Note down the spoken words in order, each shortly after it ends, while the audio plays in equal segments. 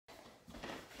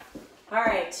All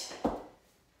right,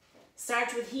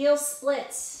 start with heel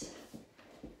splits.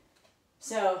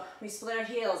 So we split our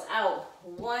heels out,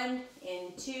 1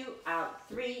 in 2, out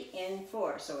 3 in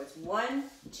 4. So it's 1,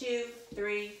 2,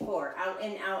 3, 4, out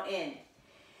in.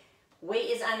 Weight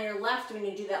is on your left when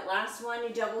you do that last one. You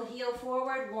double heel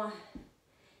forward, 1,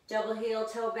 double heel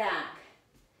toe back.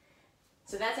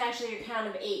 So that's actually your count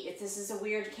of 8. This is a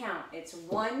weird count. It's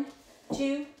 1,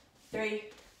 2, 3,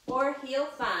 4, heel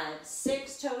 5,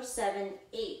 6, toe 7,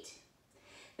 8.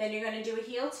 Then you're going to do a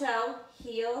heel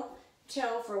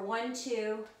toe for 1,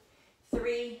 2,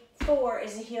 3, 4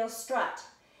 is a heel strut.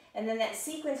 And then that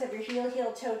sequence of your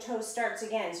heel, toe, toe starts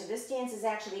again. So this dance is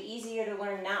actually easier to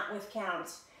learn, not with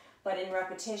counts, but in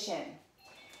repetition.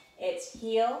 It's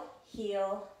heel,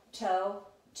 toe,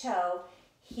 toe,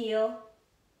 heel,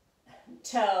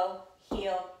 toe,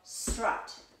 heel,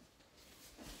 strut.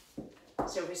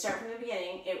 So if we start from the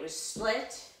beginning, it was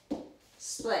split,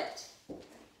 split,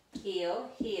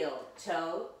 heel,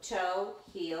 toe, toe,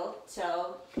 heel,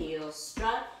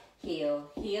 strut, heel,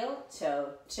 toe,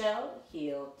 toe,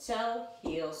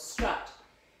 heel, strut.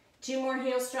 2 more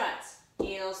heel struts,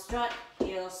 heel, strut,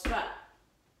 heel, strut.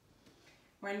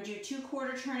 We're going to do 2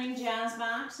 quarter turning jazz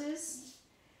boxes.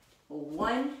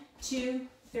 1, 2,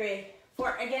 3,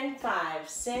 4. Again, 5,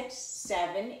 6,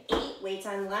 7, 8. Weights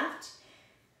on left.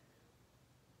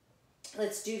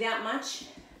 Let's do that much.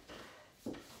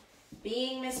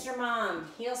 Being Mr. Mom,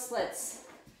 heel splits.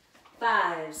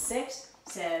 5, 6,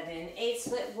 7, 8.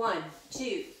 Split 1,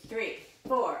 2, 3,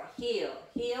 4. Heel,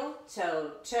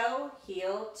 toe, toe,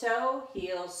 heel,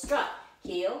 strut.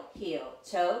 Heel,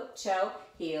 toe, toe,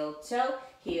 heel,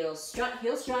 strut,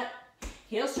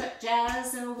 heel, strut,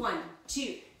 jazz. And 1,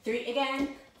 2, 3 again.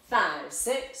 5,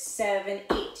 6, 7,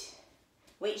 8.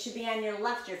 Weight should be on your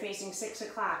left. You're facing 6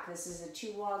 o'clock. This is a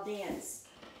 2-wall dance.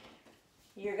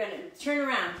 You're going to turn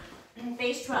around,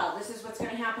 face 12. This is what's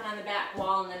going to happen on the back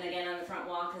wall and then again on the front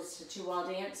wall because it's a 2-wall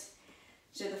dance.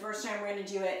 So the first time we're going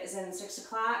to do it is in 6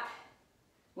 o'clock.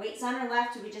 Weights on our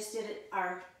left. We just did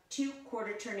our 2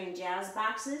 quarter turning jazz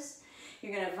boxes.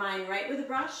 You're going to vine right with a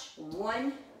brush.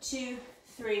 1, 2,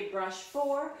 3, brush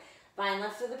 4. Vine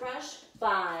left with a brush.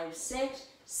 5, 6,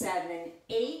 7,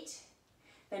 8.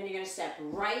 Then you're going to step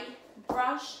right,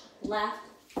 brush, left,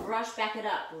 brush, back it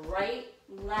up. Right,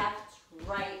 left,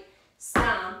 right,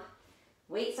 stomp.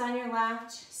 Weights on your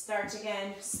left. Starts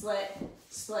again, split,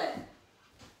 split.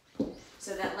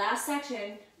 So that last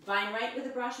section, vine right with a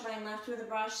brush, vine left with a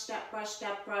brush, step, brush,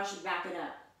 back it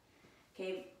up.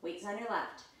 Okay, weights on your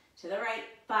left. To the right,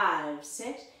 5,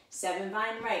 6, 7,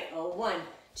 vine right. 1,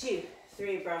 2,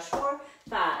 3, brush 4,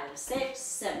 5, 6,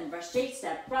 7, brush 8,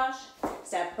 step, brush,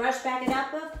 back it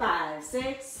up. 5,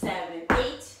 6, 7,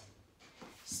 8,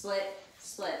 split,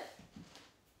 split.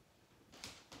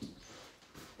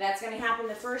 That's going to happen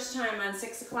the first time on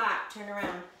 6 o'clock. Turn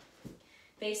around.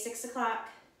 Face 6 o'clock.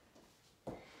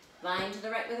 Vine to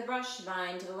the right with a brush,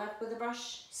 vine to the left with a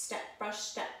brush, step,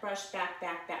 brush,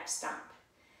 back, stomp.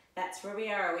 That's where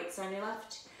we are. Weights on your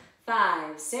left.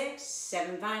 5, 6,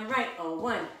 7, vine right.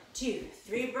 1, 2,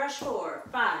 3, brush 4,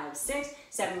 5, 6,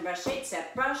 7, brush 8,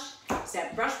 step, brush,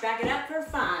 back it up for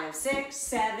 5, 6,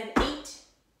 7, 8.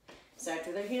 Start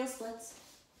with our heel splits.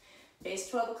 Face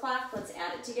 12 o'clock. Let's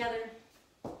add it together.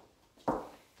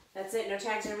 That's it. No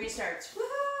tags, no restarts.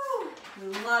 Woohoo! We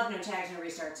love no tags, no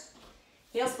restarts.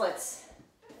 Heel splits.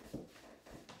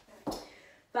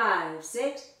 5,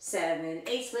 6, 7,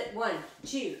 8. Split 1,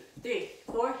 2, 3,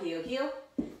 4. Heel,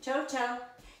 toe, toe,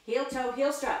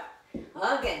 heel, strut.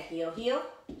 Again, heel,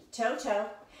 toe, toe,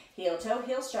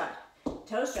 heel, strut.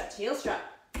 Toe strut, heel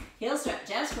strut,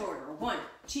 jazz forward. 1,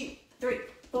 2, 3,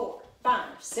 4, 5,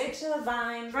 6.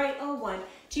 Vine right. 1,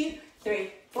 2,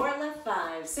 3, 4, left.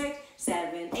 5, 6,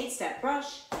 7, 8. Step,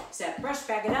 brush,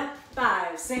 back it up.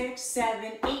 5, 6,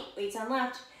 7, 8. Weights on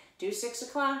left. Do 6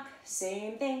 o'clock.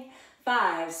 Same thing.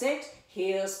 5, 6.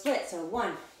 Heel split. So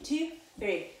 1, 2,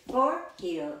 3, 4.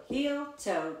 Heel,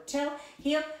 toe, toe,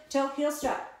 heel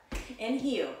strut. And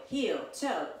heel,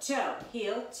 toe, toe,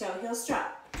 heel strut.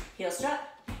 Heel strut,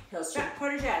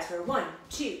 quarter jazz for 1,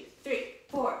 2, 3,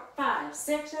 4, 5,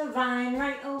 6. Vine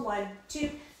right. 1, 2,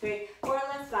 3, 4,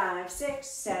 left. 5, 6,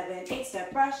 7, 8.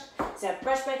 Step, brush,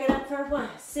 back it up for 1,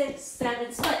 6,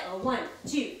 7, split. 1,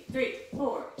 2, 3,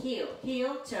 4. Heel,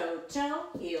 toe,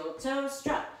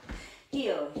 strut.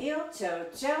 Heel, toe,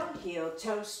 toe, heel,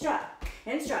 toe, strut.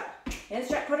 And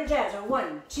strut, quarter jazz.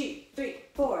 1, 2, 3,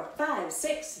 4, 5,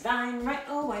 6. Vine right.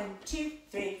 1, 2,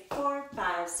 3, 4,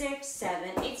 5, 6,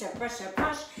 7, 8. Step, brush,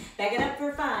 back it up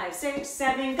for 5, 6,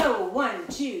 7. Go. 1,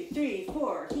 2, 3,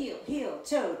 4. Heel,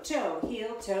 toe, toe,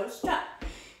 heel, toe, strut.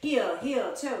 heel,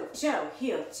 heel, toe, toe,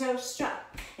 heel, toe, strut,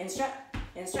 and strut,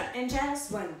 and strut, and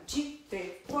jazz. 1, 2, 3,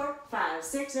 4, 5,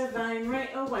 6, a vine right.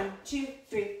 Oh, 1, 2,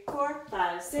 3, 4,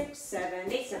 5, 6,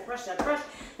 7, 8. Step brush,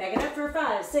 back it up for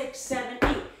 5, 6, 7,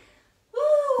 8.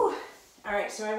 Woo! All right, so I